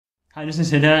Hi, this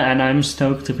is Hidde, and I'm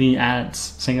stoked to be at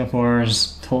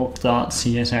Singapore's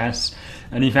Talk.CSS,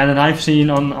 an event that I've seen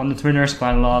on the Twitters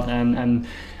quite a lot, and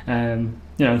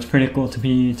it's pretty cool to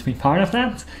be part of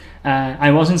that.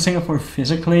 I was in Singapore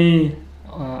physically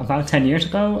about 10 years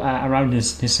ago, around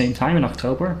this same time in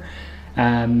October.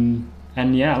 And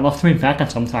yeah, I'd love to be back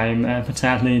at some time, but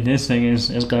sadly this thing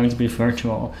is going to be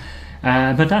virtual.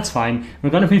 But that's fine.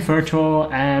 We're going to be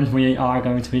virtual, and we are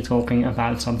going to be talking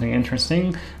about something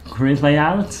interesting, grid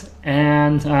layout.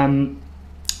 And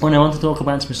what I want to talk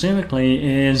about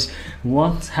specifically is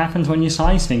what happens when you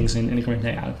size things in grid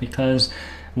layout. Because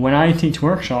when I teach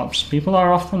workshops, people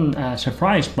are often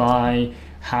surprised by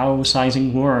how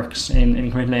sizing works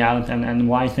in grid layout and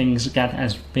why things get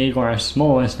as big or as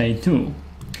small as they do.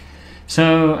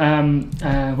 So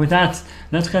with that,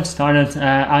 let's get started.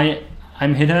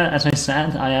 I'm Hidde, as I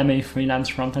said. I am a freelance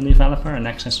front-end developer and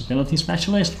accessibility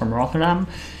specialist from Rotterdam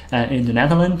in the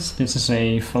Netherlands. This is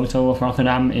a photo of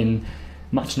Rotterdam in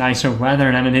much nicer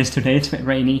weather than it is today. It's a bit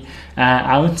rainy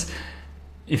out.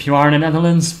 If you are in the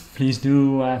Netherlands, please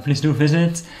do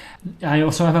visit. I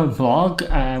also have a blog,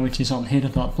 which is on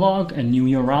hidde.blog, a new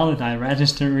URL that I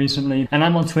registered recently. And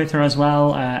I'm on Twitter as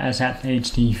well, as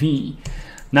 @HDV.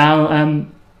 Now,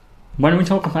 when we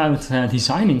talk about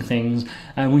designing things,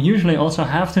 we usually also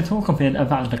have to talk a bit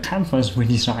about the canvas we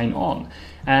design on.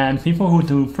 And people who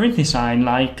do print design,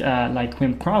 like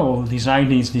Wim Crowell, who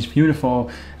designed these beautiful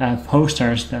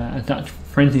posters, a Dutch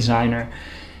print designer,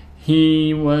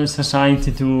 he was assigned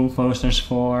to do posters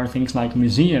for things like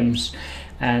museums.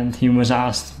 And he was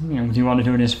asked, do you want to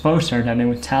do this poster? Then they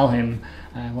would tell him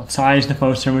what size the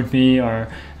poster would be, or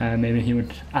maybe he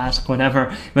would ask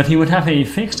whatever, but he would have a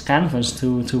fixed canvas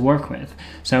to work with.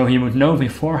 So he would know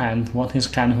beforehand what his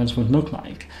canvas would look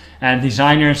like. And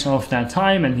designers of that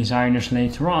time and designers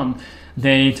later on,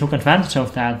 they took advantage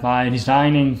of that by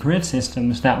designing grid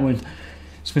systems that would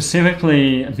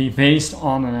specifically be based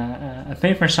on a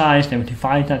paper size. They would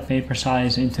divide that paper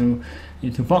size into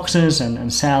boxes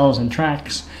and cells and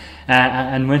tracks,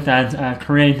 and with that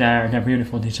create their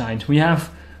beautiful designs. We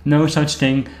have no such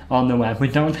thing on the web. We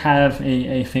don't have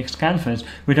a fixed canvas.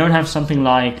 We don't have something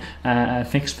like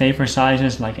fixed paper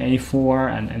sizes like A4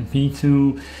 and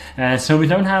P2. So we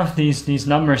don't have these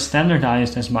numbers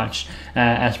standardized as much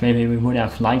as maybe we would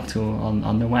have liked to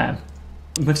on the web.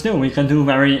 But still, we can do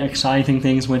very exciting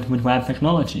things with web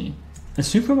technology. A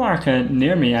supermarket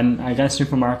near me, and I guess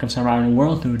supermarkets around the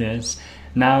world do this,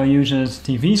 now uses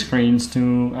TV screens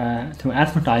to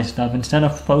advertise stuff instead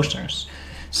of posters.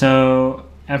 So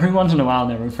every once in a while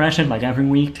they refresh it, like every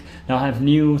week they'll have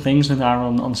new things that are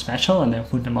on special, and they'll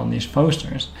put them on these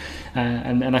posters.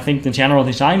 And I think the general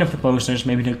design of the posters,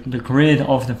 maybe the grid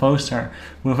of the poster,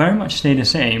 will very much stay the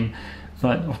same,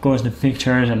 but of course the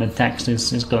pictures and the text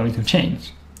is going to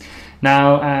change.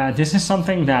 Now, this is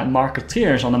something that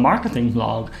marketeers on a marketing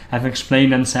blog have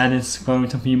explained and said it's going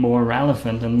to be more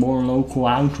relevant and more local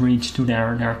outreach to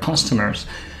their customers.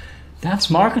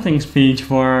 That's marketing speech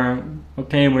for,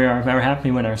 okay, we are very happy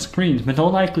with our screens, but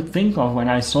all I could think of when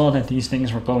I saw that these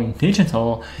things were going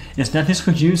digital is that this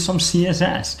could use some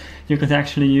CSS. You could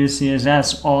actually use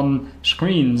CSS on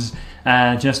screens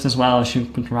just as well as you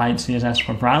could write CSS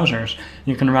for browsers.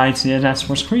 You can write CSS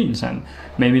for screens, and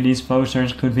maybe these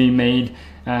posters could be made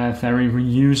very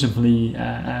reusably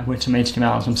with some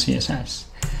HTML and some CSS.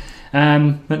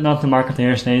 But not the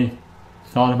marketeers. They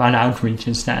thought about outreach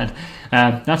instead.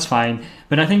 That's fine.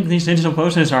 But I think these digital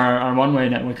posters are one way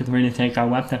that we could really take our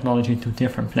web technology to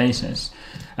different places.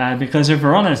 Because if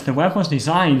we're honest, the web was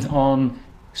designed on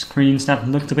screens that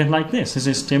looked a bit like this. This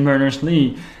is Tim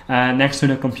Berners-Lee next to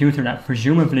the computer that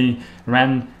presumably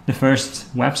ran the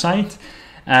first website.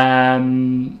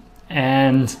 And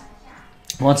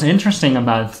what's interesting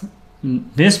about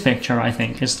this picture, I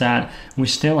think, is that we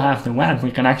still have the web.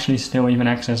 We can actually still even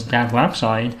access that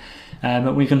website,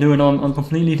 but we can do it on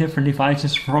completely different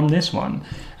devices from this one.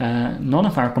 None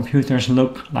of our computers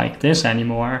look like this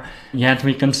anymore, yet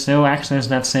we can still access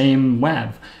that same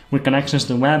web. We can access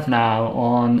the web now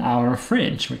on our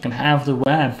fridge. We can have the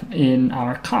web in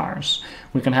our cars.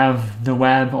 We can have the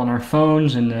web on our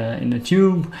phones in the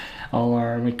tube,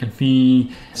 or we could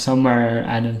be somewhere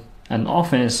at an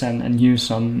office and use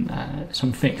some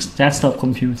fixed desktop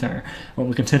computer, or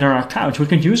we could sit on our couch. We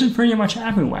could use it pretty much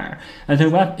everywhere. The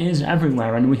web is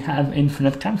everywhere, and we have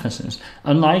infinite canvases.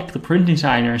 Unlike the print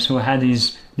designers who had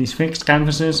these fixed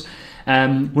canvases,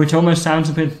 which almost sounds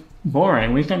a bit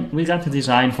boring. We got to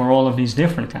design for all of these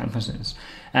different canvases.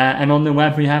 And on the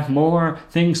web we have more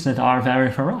things that are very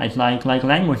varied, like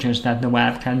languages that the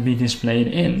web can be displayed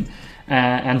in.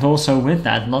 and also with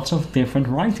that, lots of different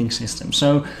writing systems.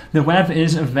 So the web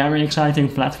is a very exciting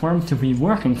platform to be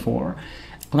working for.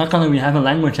 Luckily, we have a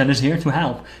language that is here to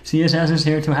help. CSS is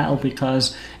here to help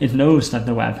because it knows that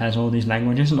the web has all these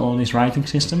languages and all these writing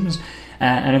systems,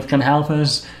 and it can help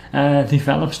us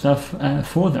develop stuff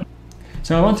for them.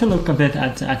 So I want to look a bit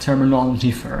at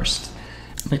terminology first,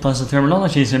 because the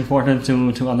terminology is important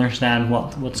to understand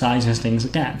what sizes things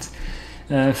get.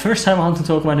 First I want to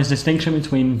talk about this distinction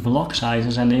between block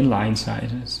sizes and inline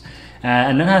sizes,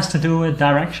 and that has to do with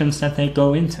directions that they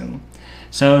go into.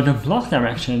 So the block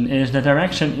direction is the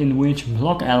direction in which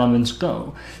block elements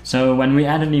go. So when we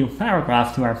add a new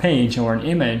paragraph to our page or an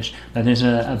image that is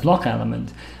a block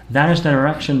element, that is the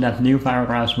direction that new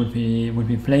paragraphs would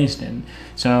be placed in.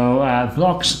 So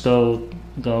blocks go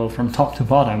from top to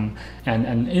bottom, and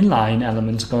inline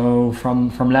elements go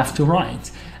from left to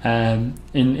right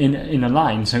in a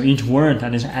line. So each word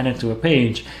that is added to a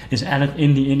page is added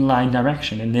in the inline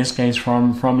direction, in this case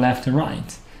from left to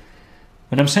right.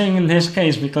 But I'm saying in this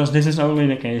case because this is only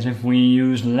the case if we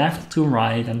use left to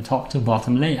right and top to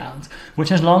bottom layout, which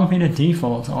has long been a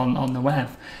default on the web.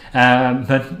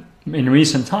 But in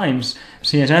recent times,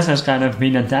 CSS has kind of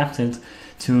been adapted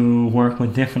to work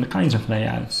with different kinds of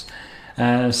layouts.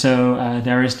 So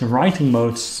there is the writing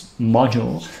modes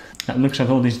module that looks at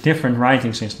all these different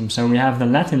writing systems. So we have the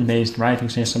Latin-based writing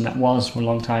system that was for a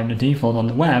long time the default on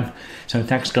the web. So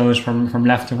text goes from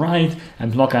left to right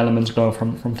and block elements go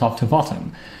from top to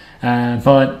bottom.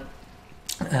 But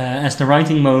as the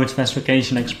writing mode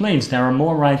specification explains, there are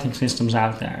more writing systems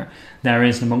out there. There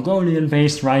is the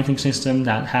Mongolian-based writing system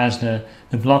that has the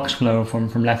blocks flow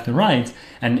from left to right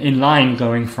and inline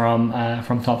going from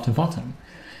top to bottom.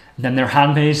 Then there are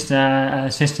Han-based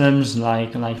systems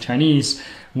like Chinese,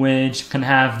 which can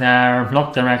have their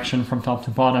block direction from top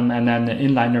to bottom and then the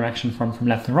inline direction from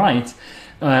left to right,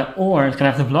 or it can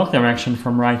have the block direction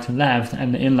from right to left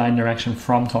and the inline direction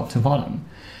from top to bottom.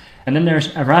 And then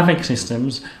there's Arabic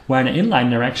systems where the inline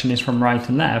direction is from right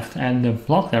to left and the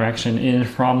block direction is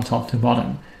from top to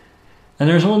bottom. And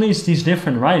there's all these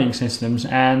different writing systems,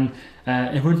 and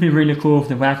it would be really cool if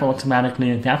the web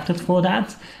automatically adapted for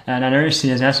that, and there is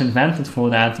CSS invented for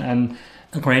that. And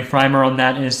a great primer on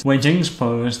that is Wei Jing's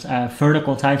post,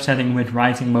 Vertical Typesetting with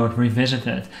Writing Mode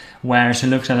Revisited, where she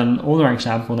looks at an older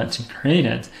example that she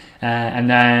created, and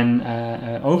then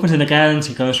opens it again.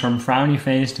 She goes from frowny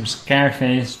face to scared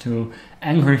face to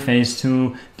angry face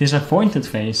to disappointed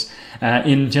face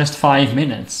in just 5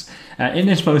 minutes. In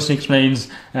this post, she explains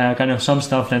kind of some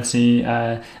stuff that she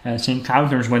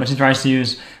encounters when she tries to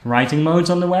use writing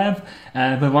modes on the web.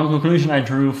 But one conclusion I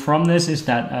drew from this is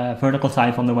that vertical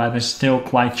type on the web is still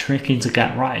quite tricky to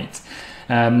get right.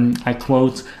 I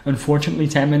quote, "Unfortunately,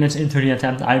 10 minutes into the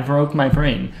attempt, I broke my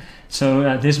brain."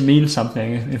 So this means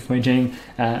something. If Wei Jing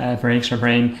breaks her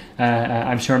brain,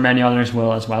 I'm sure many others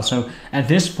will as well. So at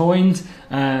this point,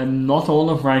 not all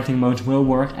of writing modes will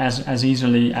work as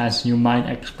easily as you might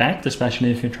expect,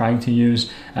 especially if you're trying to use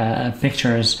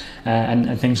pictures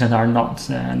and things that are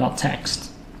not text.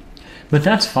 But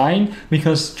that's fine,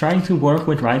 because trying to work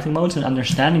with writing modes and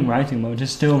understanding writing modes is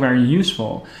still very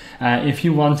useful. If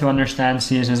you want to understand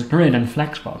CSS Grid and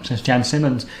Flexbox, as Jan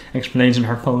Simmons explains in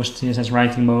her post, CSS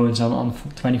Writing Modes on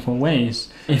 24 Ways.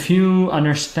 If you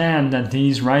understand that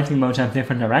these writing modes have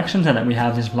different directions and that we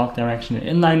have this block direction and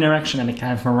inline direction and it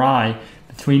can vary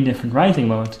between different writing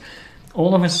modes,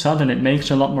 all of a sudden it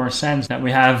makes a lot more sense that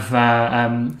we have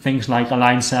things like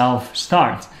align self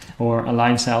start or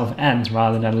align self end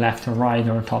rather than left or right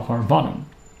or top or bottom.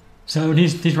 So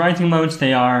these writing modes,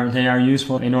 they are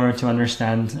useful in order to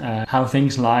understand how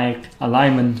things like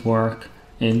alignment work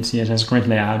in CSS Grid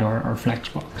Layout or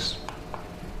Flexbox.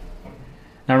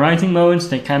 Now writing modes,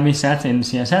 they can be set in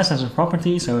CSS as a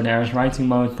property, so there's writing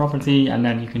mode property, and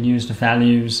then you can use the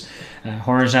values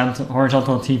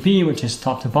horizontal TP, which is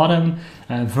top to bottom,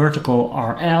 vertical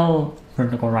RL,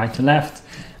 vertical right to left,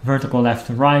 vertical left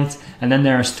to right, and then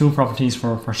there's two properties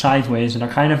for sideways that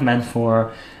are kind of meant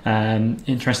for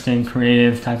interesting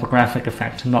creative typographic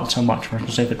effects, not so much for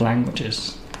specific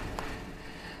languages.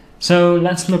 So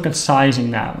let's look at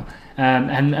sizing now.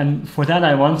 And for that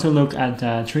I want to look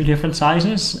at 3 different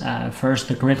sizes. First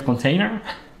the grid container,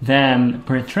 then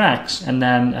grid tracks, and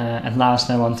then at last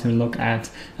I want to look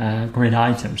at grid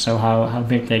items, so how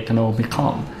big they can all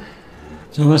become.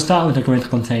 So we'll start with the grid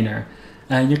container.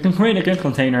 You can create a grid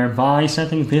container by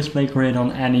setting display grid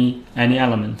on any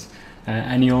element,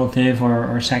 any old div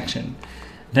or section.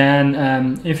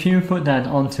 Then if you put that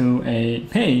onto a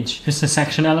page, just a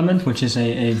section element, which is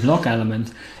a block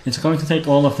element, it's going to take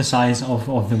all of the size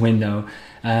of the window.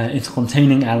 It's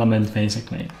containing element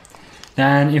basically.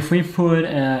 then if we put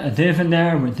a div in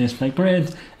there with display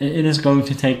grid, it is going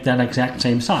to take that exact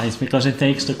same size, because it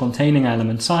takes the containing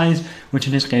element size, which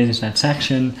in this case is that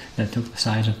section that took the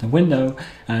size of the window.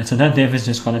 So that div is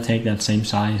just going to take that same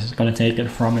size. It's going to take it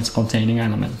from its containing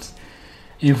element.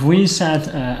 If we set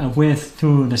a width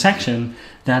to the section,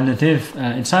 then the div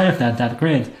inside of that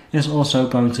grid is also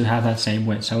going to have that same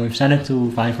width. So we've set it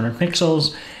to 500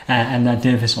 pixels, and that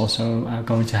div is also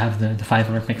going to have the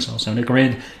 500 pixels. So the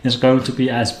grid is going to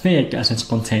be as big as its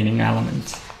containing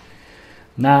element.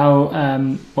 Now,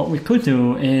 what we could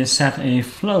do is set a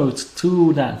float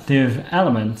to that div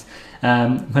element,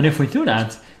 but if we do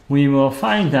that, we will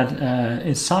find that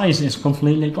its size is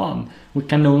completely gone. We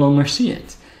can no longer see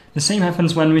it. The same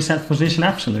happens when we set position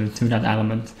absolute to that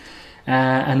element.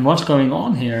 And what's going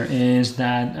on here is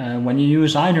that when you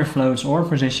use either floats or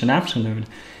position absolute,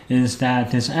 is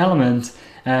that this element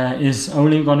is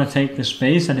only going to take the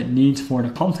space that it needs for the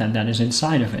content that is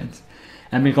inside of it.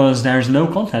 And because there's no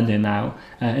content in now,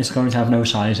 it's going to have no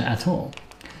size at all.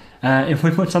 If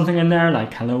we put something in there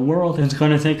like hello world, it's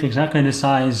going to take exactly the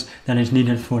size that is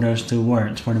needed for those two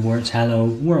words, for the words hello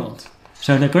world.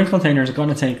 So the grid container is going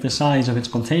to take the size of its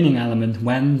containing element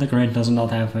when the grid does not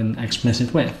have an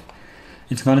explicit width.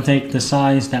 It's going to take the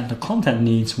size that the content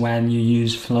needs when you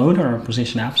use float or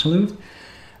position absolute,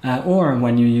 or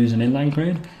when you use an inline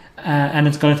grid, and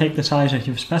it's going to take the size that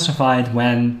you've specified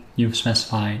when you've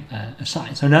specified a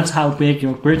size. So that's how big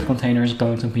your grid container is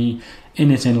going to be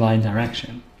in its inline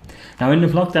direction. Now in the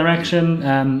block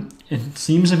direction, it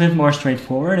seems a bit more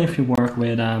straightforward if you work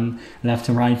with left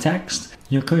to right text.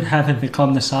 You could have it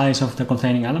become the size of the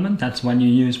containing element. That's when you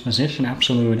use position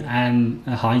absolute and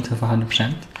a height of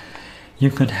 100%. You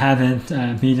could have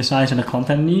it be the size that the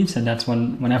content needs, and that's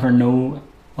whenever no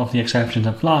of the exceptions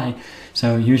apply.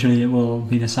 So usually it will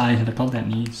be the size that the content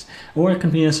needs. Or it can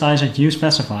be the size that you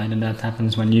specified, and that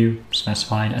happens when you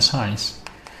specified a size.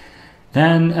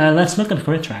 Then let's look at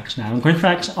grid tracks now. Grid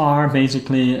tracks are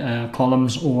basically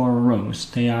columns or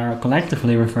rows. They are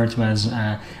collectively referred to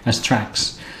as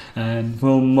tracks.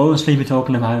 We'll mostly be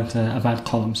talking about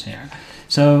columns here.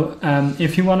 So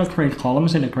if you want to create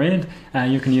columns in a grid,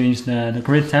 you can use the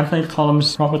grid template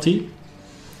columns property.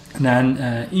 And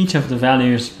then each of the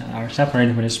values are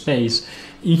separated with a space.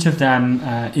 Each of them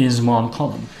is one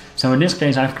column. So in this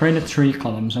case, I've created 3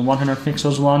 columns, a 100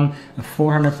 pixels one, a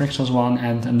 400 pixels one,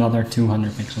 and another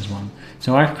 200 pixels one.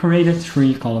 So I've created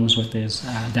 3 columns with this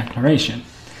declaration.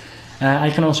 I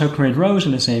can also create rows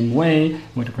in the same way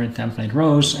with the grid template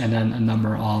rows, and then a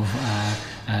number of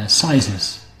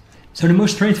sizes. So the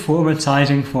most straightforward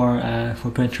sizing for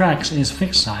grid tracks is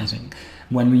fixed sizing,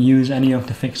 when we use any of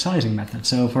the fixed sizing methods.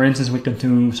 So for instance, we could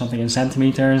do something in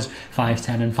centimeters, 5,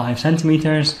 10, and 5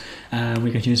 centimeters.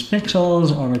 We could use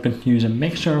pixels, or we could use a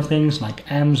mixture of things like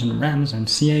M's and Rems and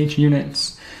CH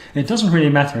units. It doesn't really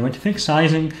matter. With fixed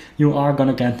sizing, you are going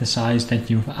to get the size that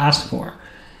you've asked for.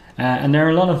 And there are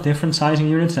a lot of different sizing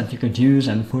units that you could use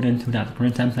and put into that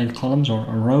grid template columns or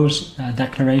rows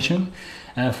declaration.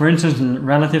 For instance,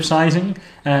 relative sizing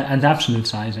and absolute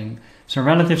sizing. So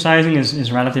relative sizing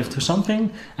is relative to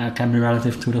something, can be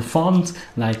relative to the font,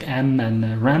 like M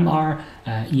and Rem are,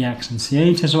 EX and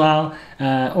CH as well,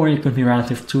 or it could be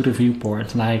relative to the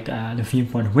viewport, like the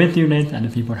viewport width unit and the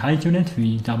viewport height unit,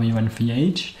 VW and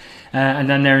VH. And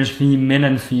then there's Vmin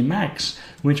and Vmax,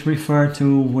 which refer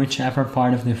to whichever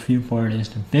part of the viewport is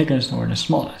the biggest or the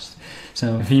smallest.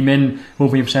 So Vmin will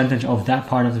be a percentage of that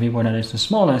part of the viewport that is the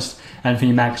smallest, and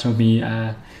Vmax will be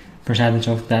percentage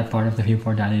of that part of the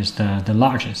viewport that is the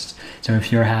largest. So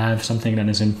if you have something that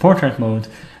is in portrait mode,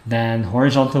 then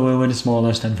horizontal will be the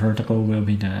smallest and vertical will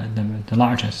be the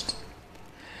largest.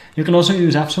 You can also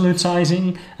use absolute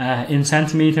sizing in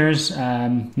centimeters,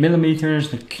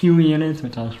 millimeters, the Q unit,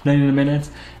 which I'll explain in a minute,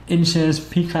 inches,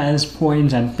 picas,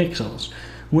 points, and pixels,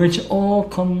 which all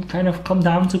come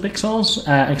down to pixels,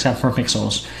 except for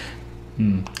pixels.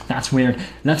 That's weird.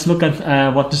 Let's look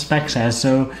at what the spec says.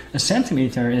 So a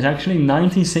centimeter is actually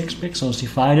 96 pixels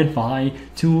divided by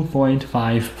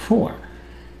 2.54.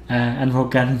 And we'll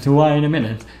get into why in a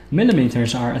minute.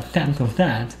 Millimeters are 1/10 of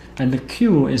that, and the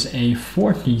Q is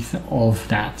 1/40 of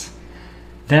that.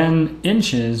 Then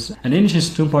inches, an inch is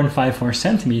 2.54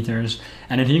 centimeters,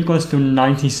 and it equals to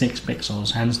 96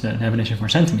 pixels, hence the definition for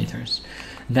centimeters.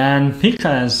 Then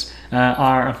picas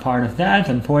are a part of that,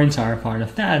 and points are a part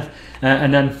of that,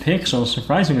 and then pixels,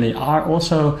 surprisingly, are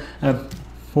also a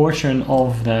portion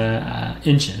of the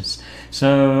inches.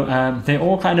 So they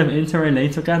all kind of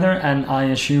interrelate together, and I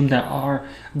assume there are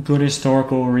good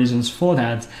historical reasons for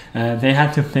that. They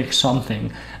had to pick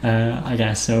something, I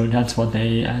guess, so that's what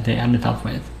they ended up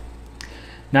with.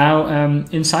 Now,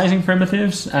 in sizing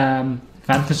primitives,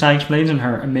 Fantasy explains in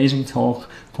her amazing talk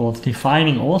called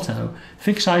Defining Auto,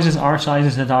 fixed sizes are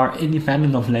sizes that are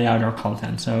independent of layout or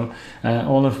content. So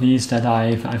all of these that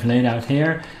I've laid out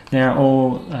here, they're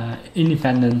all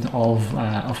independent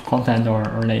of content or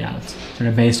layout. So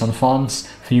they're based on fonts,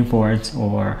 viewport,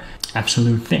 or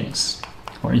absolute things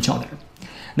for each other.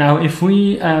 Now, if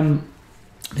we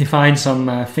define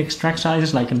some fixed track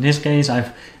sizes, like in this case,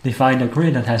 I've defined a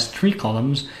grid that has 3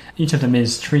 columns. Each of them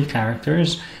is 3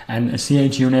 characters, and a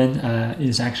CH unit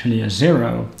is actually a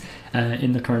 0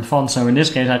 in the current font. So in this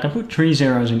case, I can put 3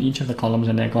 zeros in each of the columns,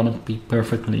 and they're gonna be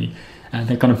perfectly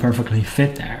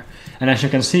fit there. And as you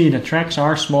can see, the tracks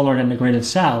are smaller than the grid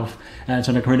itself,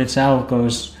 so the grid itself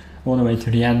goes all the way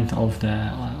to the end of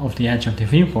the edge of the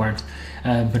viewport,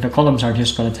 but the columns are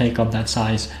just going to take up that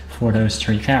size for those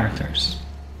 3 characters.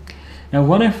 Now,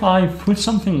 what if I put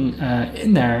something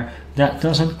in there that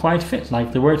doesn't quite fit,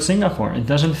 like the word Singapore? It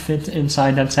doesn't fit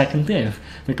inside that second div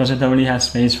because it only has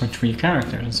space for 3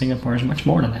 characters, and Singapore is much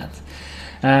more than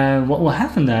that. What will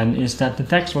happen then is that the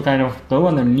text will kind of go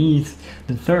underneath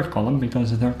the 3rd column,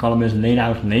 because the 3rd column is laid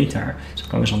out later, so it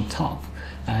goes on top,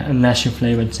 unless you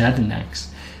play with Z-index.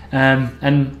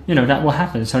 And you know, that will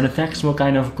happen. So the text will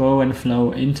kind of go and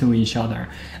flow into each other.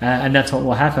 And that's what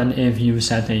will happen if you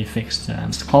set a fixed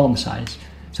column size.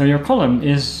 So your column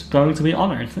is going to be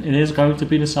honored. It is going to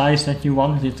be the size that you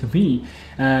wanted it to be.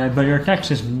 But your text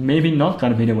is maybe not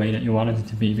going to be the way that you wanted it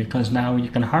to be, because now you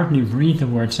can hardly read the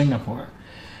word Singapore.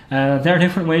 There are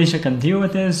different ways you can deal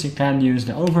with this. You can use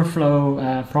the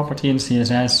overflow property in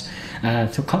CSS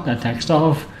to cut that text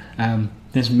off.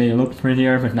 This may look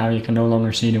prettier, but now you can no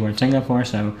longer see the word Singapore,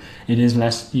 so it is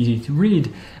less easy to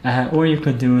read. Or you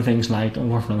could do things like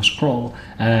overflow scroll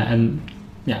and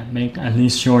make at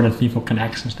least sure that people can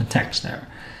access the text there.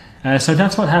 So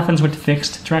that's what happens with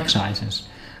fixed track sizes.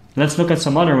 Let's look at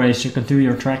some other ways you could do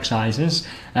your track sizes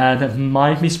that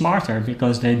might be smarter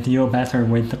because they deal better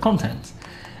with the content.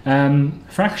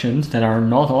 Fractions that are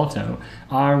not auto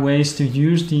are ways to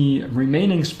use the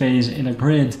remaining space in a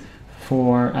grid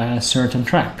for certain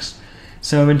tracks.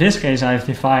 So in this case, I've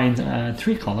defined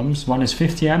 3 columns. One is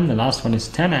 50M, the last one is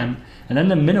 10M, and then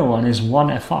the middle one is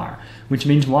 1FR, which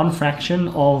means 1 fraction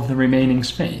of the remaining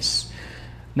space.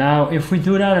 Now, if we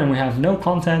do that and we have no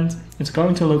content, it's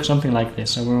going to look something like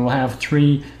this. So we will have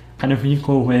 3 kind of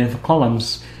equal width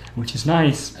columns, which is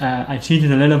nice. I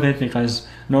cheated a little bit because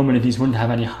normally these wouldn't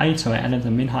have any height, so I added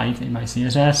them in height in my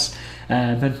CSS,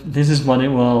 but this is what it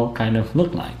will kind of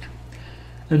look like.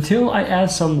 Until I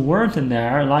add some word in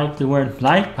there, like the word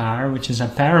blijkbaar, which is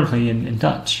apparently in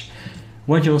Dutch.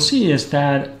 What you'll see is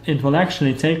that it will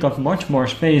actually take up much more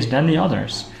space than the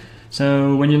others.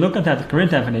 So when you look at that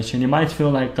grid definition, you might feel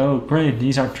like, oh great,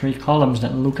 these are 3 columns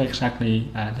that look exactly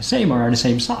the same or are the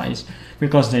same size,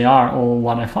 because they are all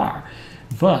 1FR.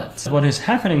 But what is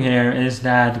happening here is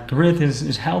that grid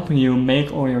is helping you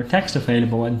make all your text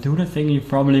available and do the thing you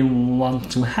probably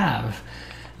want to have.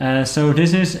 So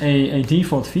this is a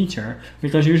default feature,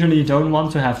 because usually you don't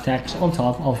want to have text on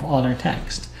top of other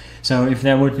text. So if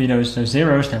there would be those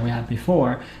zeros that we had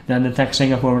before, then the text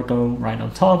Singapore would go right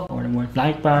on top, or the word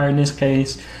blijkbaar in this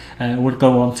case would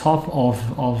go on top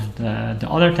of the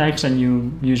other text, and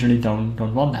you usually don't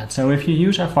want that. So if you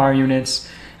use FR units,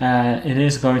 it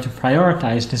is going to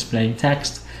prioritize displaying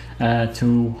text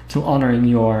to honoring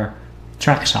your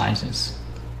track sizes.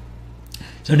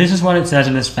 So this is what it says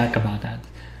in the spec about that.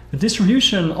 The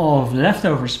distribution of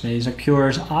leftover space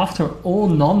occurs after all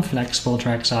non-flexible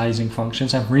track sizing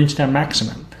functions have reached their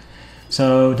maximum.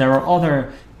 So there are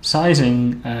other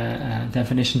sizing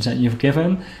definitions that you've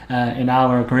given. In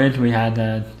our grid we had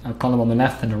a column on the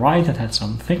left and the right that had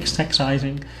some fixed text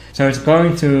sizing. So it's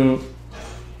going to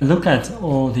look at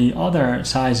all the other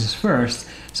sizes first.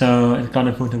 So it's going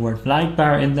to put the word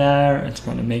blijkbaar in there, it's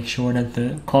going to make sure that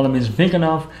the column is big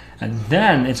enough, and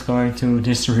then it's going to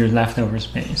distribute leftover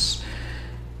space.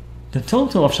 The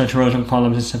total of such rows and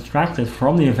columns is subtracted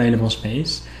from the available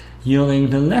space, yielding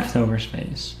the leftover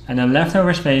space. And the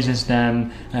leftover space is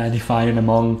then divided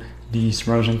among these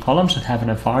rows and columns that have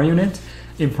an FR unit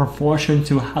in proportion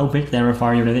to how big their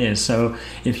FR unit is. So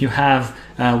if you have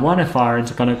 1 FR,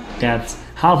 it's going to get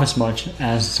half as much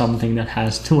as something that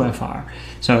has 2 FR.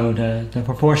 So the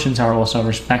proportions are also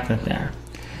respected there.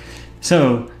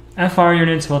 So FR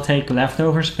units will take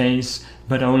leftover space,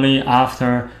 but only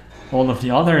after all of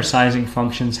the other sizing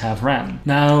functions have ran.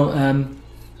 Now,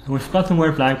 we've got the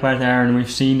word blijkbaar there, and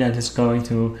we've seen that it's going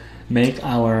to make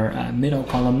our middle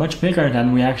column much bigger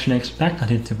than we actually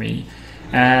expected it to be.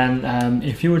 And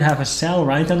if you would have a cell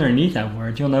right underneath that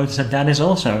word, you'll notice that that is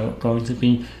also going to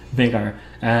be bigger,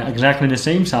 exactly the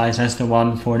same size as the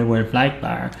one for the word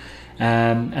blijkbaar.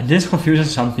 And this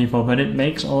confuses some people, but it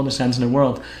makes all the sense in the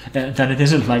world that it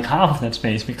isn't like half of that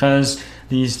space, because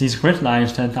these grid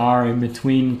lines that are in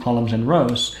between columns and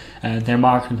rows, they're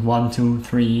marked with 1, 2,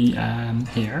 3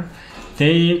 here.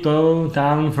 They go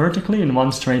down vertically in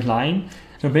one straight line.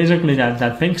 So basically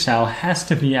that pink cell has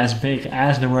to be as big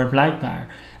as the word blijkbaar,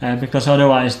 because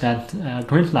otherwise that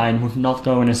grid line would not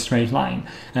go in a straight line.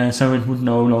 So it would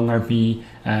no longer be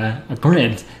a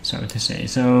grid, so to say.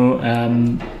 So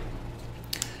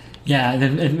yeah,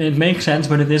 it makes sense,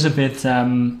 but it is a bit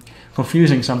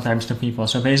confusing sometimes to people.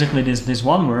 So basically this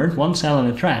one word, one cell in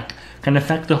a track, can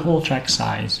affect the whole track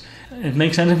size. It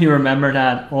makes sense if you remember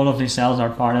that all of these cells are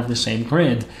part of the same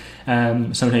grid,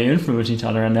 so they influence each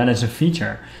other, and that is a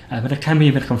feature, but it can be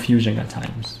a bit confusing at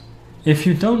times. If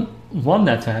you don't want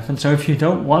that to happen, so if you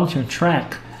don't want your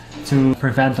track to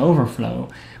prevent overflow,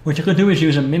 what you could do is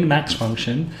use a min-max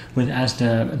function with as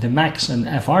the max an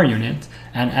FR unit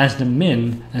and as the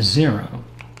min a 0.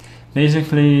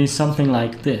 Basically something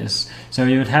like this. So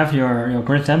you would have your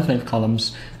grid template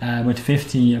columns with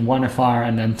 50 and 1 FR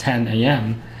and then 10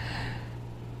 AM.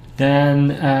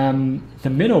 Then the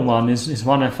middle one is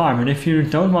 1 FR, but if you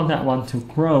don't want that one to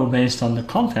grow based on the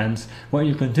content, what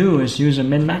you could do is use a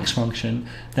min-max function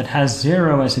that has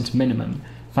 0 as its minimum.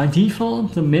 By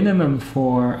default, the minimum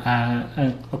for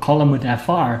a column with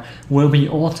FR will be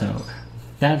auto.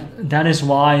 That is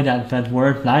why that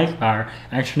word blijkbaar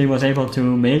actually was able to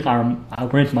make our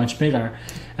grid much bigger.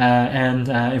 And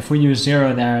if we use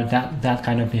 0 there, that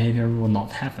kind of behavior will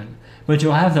not happen. But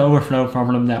you'll have the overflow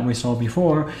problem that we saw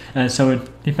before, so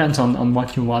it depends on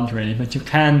what you want really. But you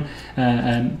can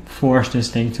force this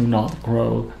thing to not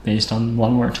grow based on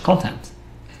one word's content.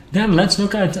 Then let's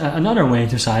look at another way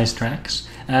to size tracks.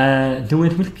 Do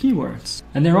it with keywords.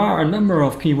 And there are a number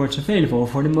of keywords available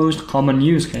for the most common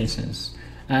use cases.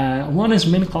 One is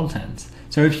min content.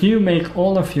 So if you make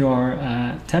all of your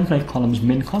template columns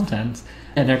min content,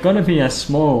 they're going to be as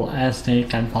small as they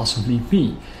can possibly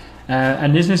be.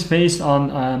 And this is based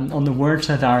on the words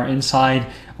that are inside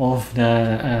of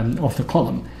the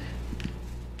column.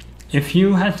 If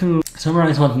you had to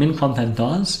summarize what min content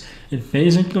does, it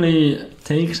basically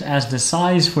takes as the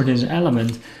size for this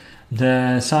element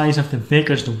the size of the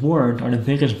biggest word or the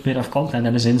biggest bit of content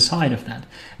that is inside of that.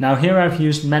 Now here I've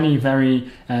used many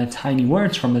very tiny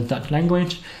words from the Dutch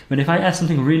language, but if I add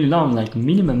something really long like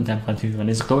minimum temperaturen,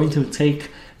 it's going to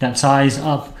take that size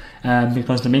up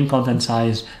because the min content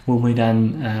size will be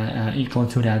then equal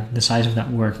to the size of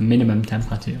that word minimum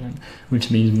temperaturen,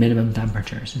 which means minimum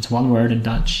temperatures. It's one word in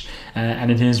Dutch and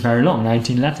it is very long,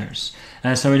 19 letters.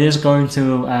 So it is going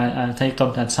to take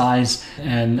up that size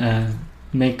and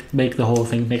make the whole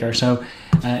thing bigger. So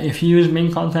if you use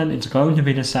min content, it's going to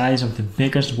be the size of the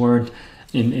biggest word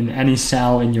in any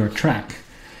cell in your track.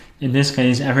 In this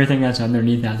case, everything that's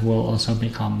underneath that will also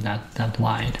become that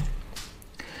wide.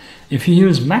 If you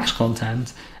use max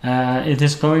content, it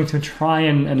is going to try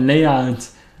and lay out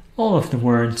all of the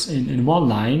words in one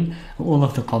line, all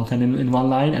of the content in one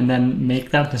line, and then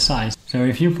make that the size. So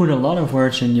if you put a lot of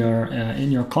words in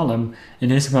your column,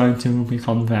 it is going to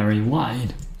become very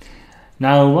wide.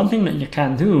 Now, one thing that you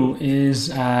can do is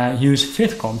use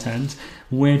fit content,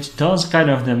 which does kind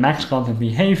of the max content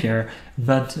behavior,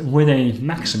 but with a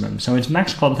maximum. So it's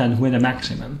max content with a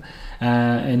maximum.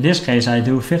 In this case, I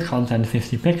do fit content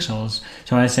 50 pixels.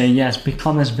 So I say, yes,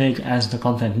 become as big as the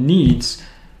content needs,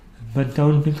 but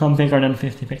don't become bigger than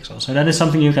 50 pixels. So that is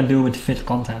something you can do with fit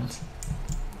content.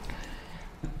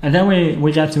 And then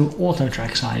we get to auto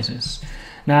track sizes.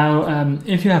 Now,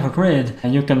 if you have a grid,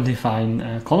 you can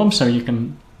define columns, so you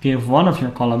can give one of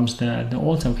your columns the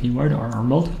auto keyword or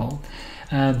multiple.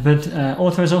 But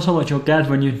auto is also what you'll get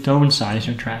when you don't size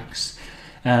your tracks.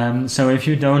 So if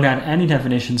you don't add any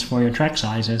definitions for your track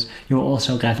sizes, you'll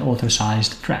also get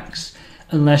auto-sized tracks.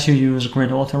 Unless you use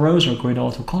grid auto rows or grid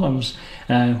auto columns,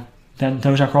 then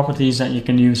those are properties that you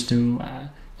can use to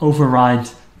override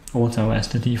auto as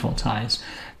the default size.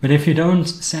 But if you don't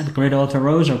set grid auto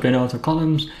rows or grid auto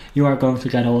columns, you are going to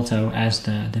get auto as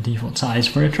the default size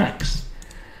for your tracks.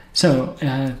 So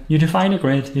you define a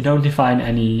grid, you don't define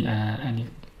any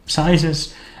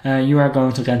sizes, you are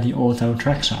going to get the auto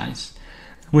track size.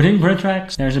 Within grid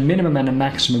tracks, there's a minimum and a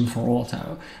maximum for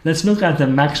auto. Let's look at the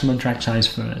maximum track size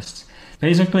first.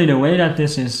 Basically, the way that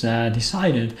this is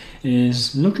decided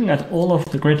is looking at all of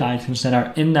the grid items that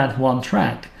are in that one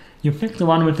track. You pick the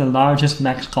one with the largest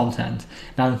max content.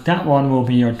 Now that one will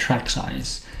be your track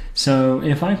size. So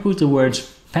if I put the words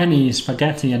penny,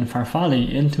 spaghetti, and farfalle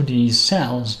into these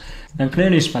cells, then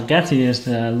clearly spaghetti is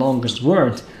the longest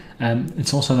word.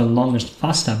 It's also the longest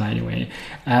pasta, by the way.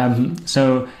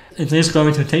 So it is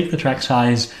going to take the track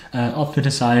size up to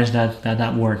the size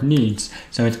that word needs.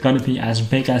 So it's going to be as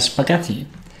big as spaghetti.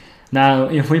 Now,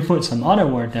 if we put some other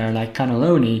word there, like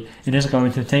cannelloni, it is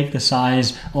going to take the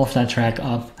size of that track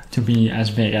up to be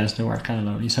as big as the word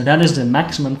cannelloni. So that is the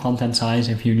maximum content size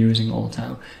if you're using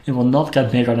auto. It will not get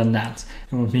bigger than that.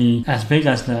 It will be as big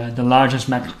as the largest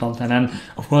max content. And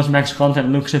of course, max content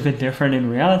looks a bit different in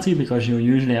reality because you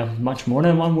usually have much more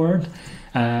than one word.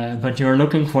 But you're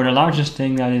looking for the largest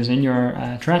thing that is in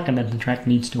your track and that the track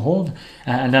needs to hold.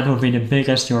 And that will be the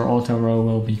biggest your auto row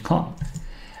will become.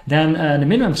 Then the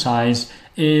minimum size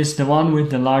is the one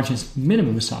with the largest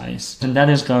minimum size, and that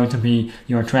is going to be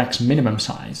your track's minimum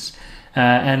size.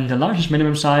 And the largest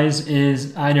minimum size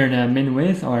is either the min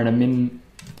width or the min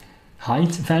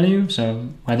height value, so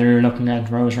whether you're looking at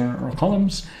rows or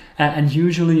columns, and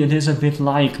usually it is a bit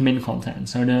like min content,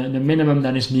 so the minimum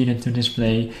that is needed to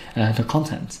display the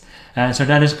content. So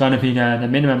that is going to be the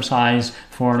minimum size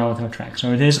for an auto track.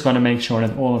 So it is going to make sure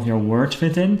that all of your words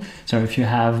fit in. So if you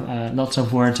have lots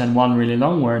of words and one really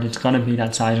long word, it's going to be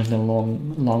that size of the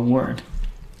long word.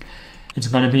 It's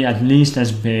going to be at least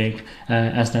as big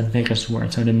as that biggest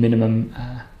word, so the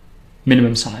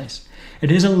minimum size.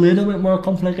 It is a little bit more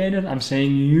complicated. I'm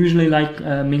saying usually like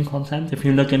min content. If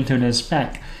you look into the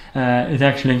spec, it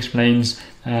actually explains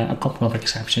a couple of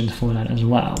exceptions for that as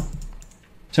well.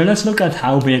 So let's look at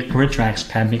how big grid tracks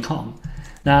can become.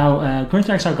 Now, grid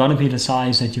tracks are going to be the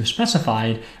size that you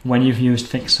specified when you've used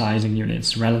fixed sizing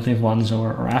units, relative ones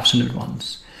or absolute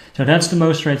ones. So that's the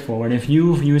most straightforward. If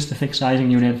you've used the fixed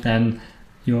sizing unit, then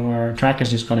your track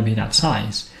is just going to be that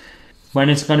size. When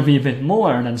it's going to be a bit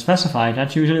more than specified,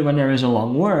 that's usually when there is a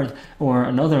long word or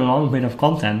another long bit of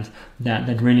content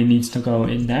that really needs to go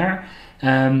in there.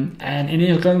 And it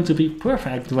is going to be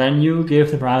perfect when you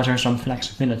give the browser some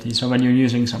flexibility. So when you're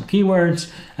using some keywords,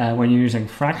 when you're using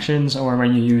fractions, or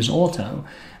when you use auto,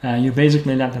 you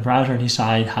basically let the browser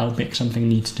decide how big something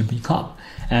needs to become.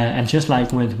 And just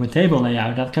like with table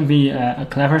layout, that can be a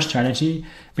clever strategy,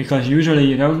 because usually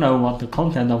you don't know what the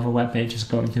content of a web page is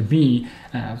going to be,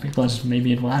 because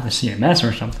maybe it will have a CMS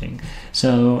or something.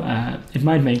 So it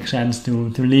might make sense to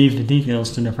leave the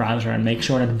details to the browser and make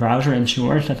sure that the browser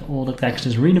ensures that all the text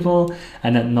is readable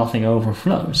and that nothing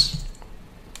overflows.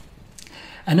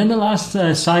 And then the last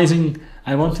sizing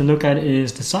I want to look at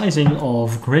is the sizing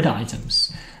of grid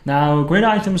items. Now, grid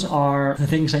items are the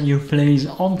things that you place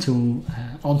onto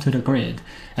the grid,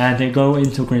 and they go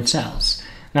into grid cells.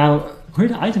 Now,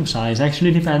 grid item size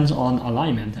actually depends on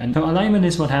alignment, and so alignment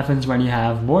is what happens when you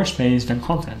have more space than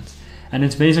content. And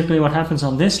it's basically what happens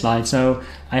on this slide. So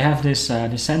I have this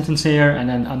sentence here, and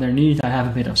then underneath I have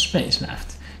a bit of space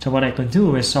left. So what I could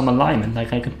do is some alignment,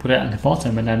 like I could put it at the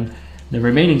bottom, and then the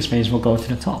remaining space will go to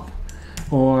the top.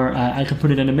 Or I could put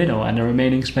it in the middle, and the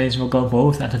remaining space will go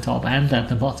both at the top and at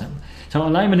the bottom. So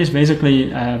alignment is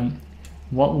basically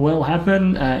what will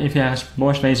happen if you have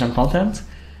more space than content.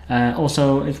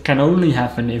 Also, it can only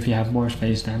happen if you have more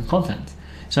space than content.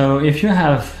 So if you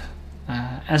have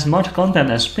as much content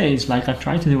as space, like I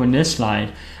tried to do in this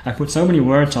slide, I put so many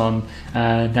words on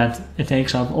that it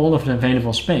takes up all of the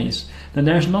available space, then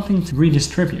there's nothing to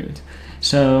redistribute.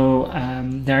 So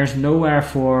there's nowhere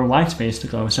for white space to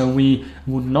go. So we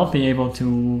would not be able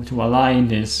to align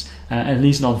this, at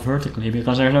least not vertically,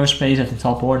 because there's no space at the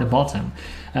top or the bottom.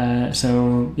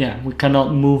 So yeah, we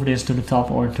cannot move this to the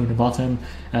top or to the bottom.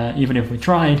 Even if we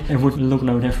tried, it would look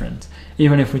no different.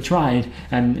 Even if we tried,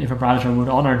 and if a browser would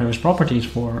honor those properties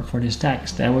for this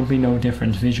text, there would be no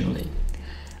difference visually.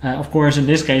 Of course, in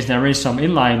this case, there is some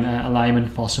inline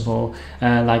alignment possible,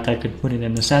 like I could put it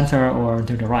in the center or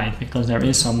to the right, because there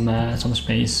is some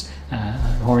space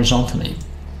horizontally.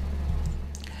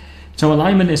 So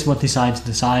alignment is what decides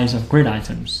the size of grid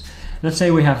items. Let's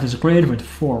say we have this grid with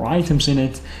 4 items in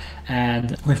it,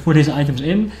 and we've put these items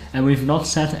in, and we've not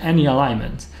set any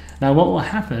alignment. Now, what will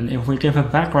happen if we give a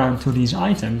background to these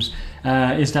items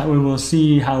is that we will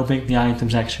see how big the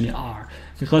items actually are.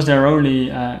 Because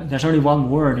there's only one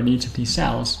word in each of these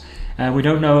cells, we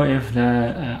don't know if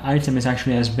the item is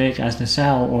actually as big as the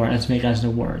cell or as big as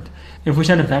the word. If we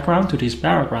set a background to these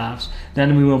paragraphs,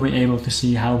 then we will be able to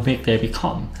see how big they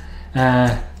become.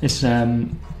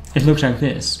 It looks like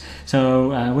this.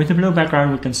 So with the blue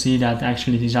background, we can see that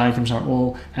actually these items are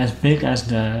all as big as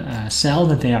the cell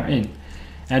that they are in.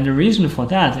 And the reason for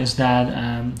that is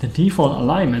that the default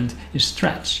alignment is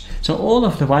stretch. So all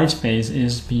of the white space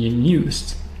is being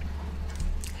used.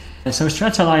 So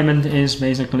stretch alignment is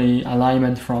basically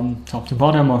alignment from top to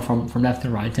bottom or from left to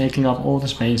right, taking up all the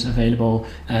space available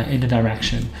in the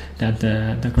direction that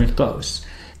the grid goes.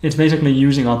 It's basically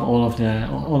using up all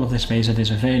of the space that is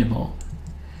available.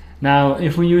 Now,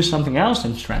 if we use something else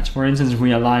in stretch, for instance,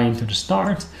 we align to the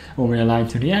start or we align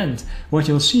to the end, what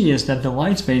you'll see is that the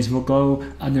white space will go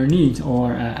underneath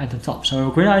or at the top.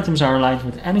 So grid items are aligned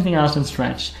with anything else in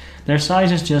stretch. Their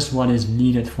size is just what is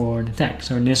needed for the text.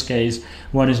 So in this case,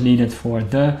 what is needed for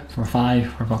for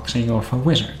 5, for boxing, or for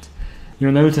wizard.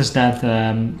 You'll notice that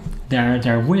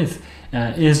their width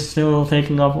is still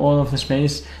taking up all of the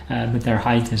space, but their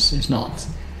height is not.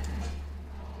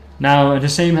 Now, the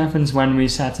same happens when we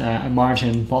set a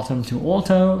margin bottom to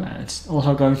auto. It's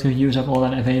also going to use up all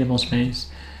that available space.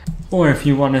 Or if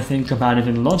you want to think about it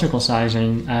in logical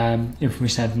sizing, if we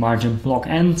set margin block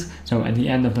end, so at the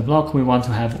end of the block we want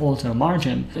to have auto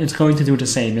margin, it's going to do the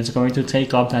same. It's going to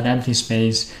take up that empty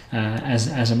space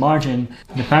as a margin.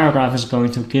 The paragraph is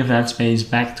going to give that space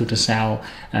back to the cell,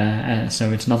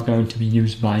 so it's not going to be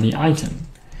used by the item.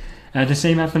 The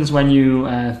same happens when you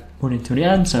put it to the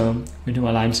end, so we do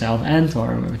align self end,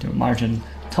 or we do margin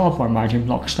top or margin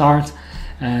block start.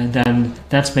 Then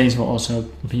that space will also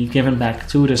be given back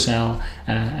to the cell,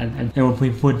 and it will be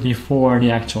put before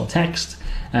the actual text,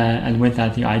 and with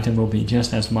that the item will be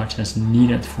just as much as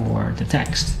needed for the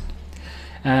text.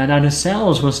 Now the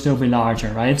cells will still be larger,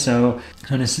 right? So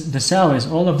the cell is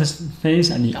all of the space,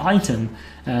 and the item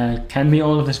can be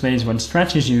all of the space when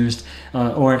stretch is used,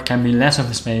 or it can be less of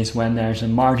the space when there's a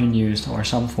margin used or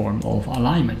some form of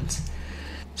alignment.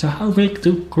 So how big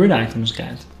do grid items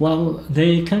get? Well,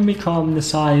 they can become the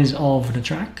size of the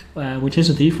track, which is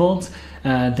a default.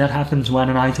 That happens when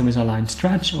an item is aligned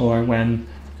stretch, or when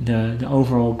the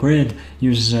overall grid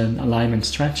uses an alignment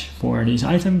stretch for these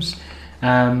items.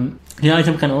 The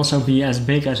item can also be as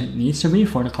big as it needs to be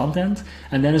for the content,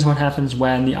 and that is what happens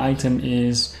when the item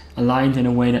is aligned in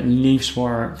a way that leaves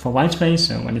for white space.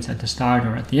 So when it's at the start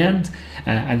or at the end,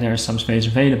 and there's some space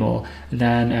available,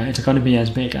 then it's going to be as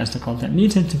big as the content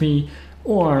needs it to be.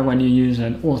 Or when you use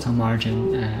an auto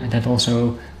margin, that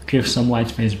also gives some white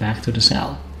space back to the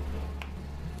cell.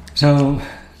 So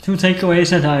 2 takeaways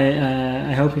that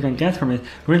I hope you can get from it.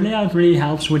 Grid layout really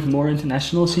helps with more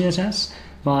international CSS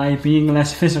by being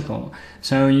less physical.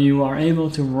 So you are able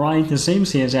to write the same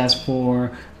CSS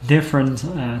for different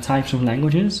types of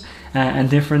languages and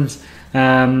different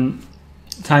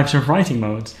types of writing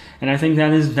modes. And I think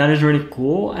that is really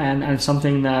cool, and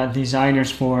something that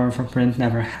designers for print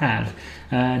never had.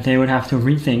 They would have to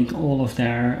rethink all of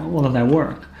their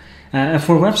work.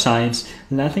 For websites,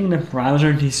 letting the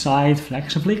browser decide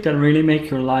flexibly can really make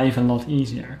your life a lot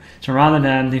easier. So rather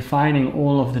than defining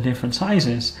all of the different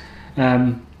sizes,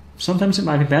 sometimes it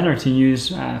might be better to use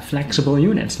flexible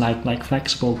units like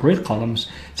flexible grid columns,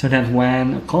 so that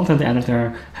when a content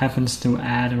editor happens to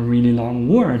add a really long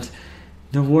word,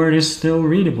 the word is still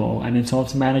readable and it's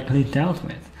automatically dealt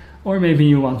with. Or maybe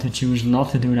you want to choose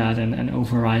not to do that and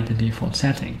override the default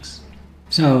settings.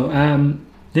 So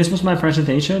this was my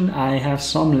presentation. I have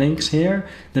some links here.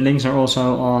 The links are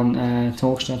also on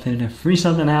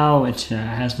Talk.CSS, which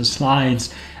has the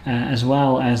slides as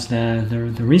well as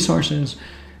the resources.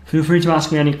 Feel free to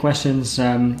ask me any questions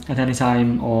at any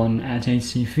time on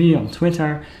 @HCV on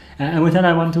Twitter. And with that,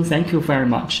 I want to thank you very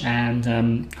much. And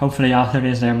hopefully after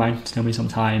this, there might still be some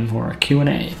time for a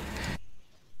Q&A.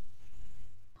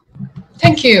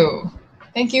 Thank you.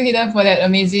 Thank you, Hidde, for that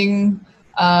amazing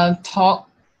talk.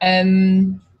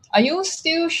 And are you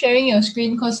still sharing your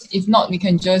screen? Because if not, we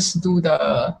can just do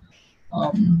the,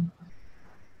 how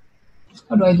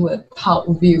do I do a top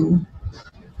view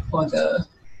for the,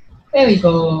 there we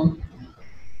go.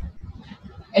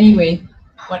 Anyway,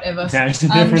 whatever. There's a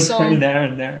difference between there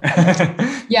and there.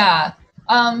 Yeah.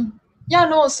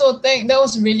 No, so that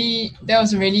was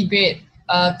really great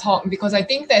talk, because I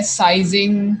think that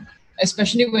sizing,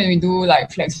 especially when we do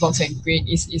like Flexbox and grid,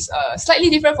 is slightly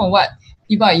different from what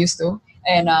people are used to.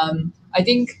 And I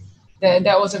think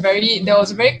that was a very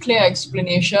clear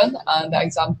explanation. The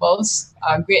examples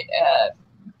are great.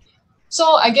 So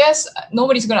I guess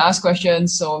nobody's gonna ask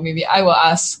questions, so maybe I will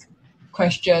ask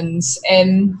questions.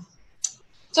 And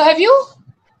so have you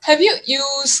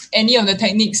used any of the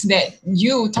techniques that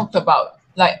you talked about,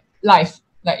 like live,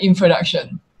 like in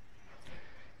production?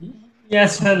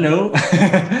 Yes and no.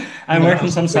 I work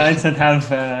on some sites that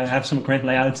have some grid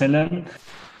layouts in them.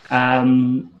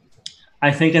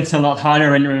 I think it's a lot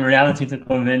harder in reality to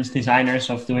convince designers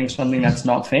of doing something that's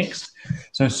not fixed.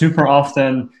 So super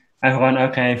often everyone,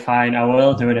 okay, fine, I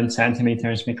will do it in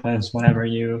centimeters because whatever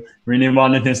you really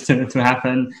wanted this to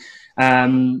happen.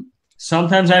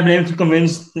 sometimes I've been able to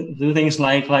convince do things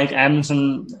like M's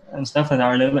and stuff that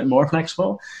are a little bit more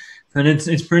flexible, but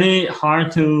it's pretty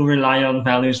hard to rely on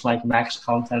values like max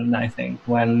content. I think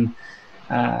when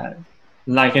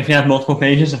like if you have multiple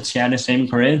pages that share the same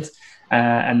grid,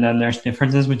 and then there's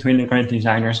differences between the grid,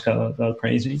 designers go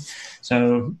crazy.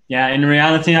 So yeah, in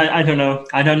reality, I don't know.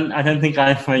 I don't think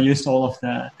I've used all of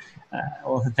the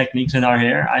techniques that are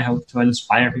here. I hope to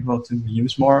inspire people to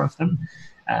use more of them.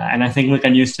 And I think we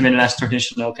can use them in less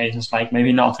traditional cases, like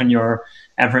maybe not on your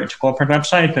average corporate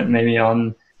website, but maybe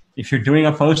on, if you're doing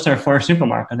a poster for a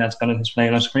supermarket that's going to display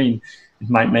on a screen, it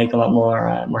might make a lot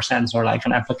more sense, or like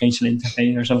an application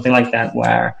interface or something like that,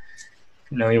 where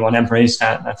you want to embrace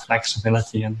that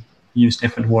flexibility and use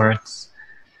different words.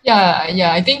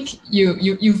 Yeah. I think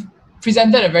you've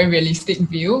presented a very realistic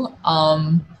view.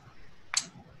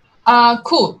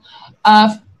 Cool.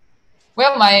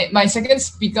 Well, my second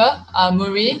speaker,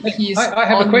 Murray, he's I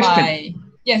have on a question.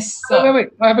 Yes. Wait.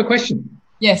 I have a question.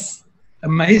 Yes.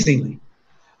 Amazingly.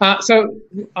 So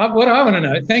what I want to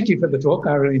know, thank you for the talk.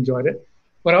 I really enjoyed it.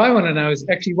 What I want to know is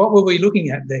actually, what were we looking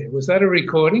at there? Was that a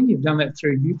recording? You've done that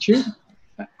through YouTube?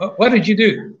 What did you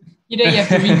do? You have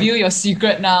to reveal your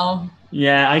secret now.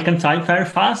 Yeah, I can type very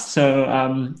fast, so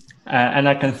and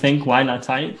I can think while I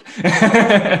type.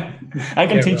 I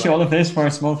can teach you all of this for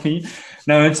a small fee.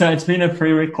 No, it's been a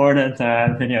pre-recorded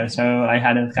video, so I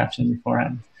had it captioned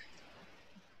beforehand.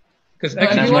 Because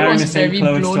everyone was very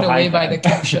blown away by the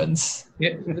captions.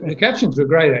 Yeah, the captions were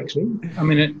great, actually. I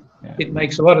mean, it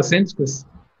makes a lot of sense, because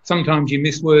sometimes you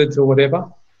miss words or whatever.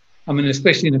 I mean,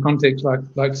 especially in a context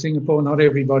like Singapore, not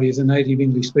everybody is a native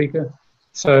English speaker.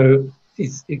 So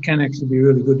it can actually be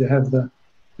really good to have the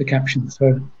captions.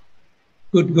 So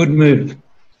good move.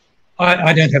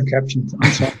 I don't have captions.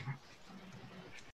 I'm sorry.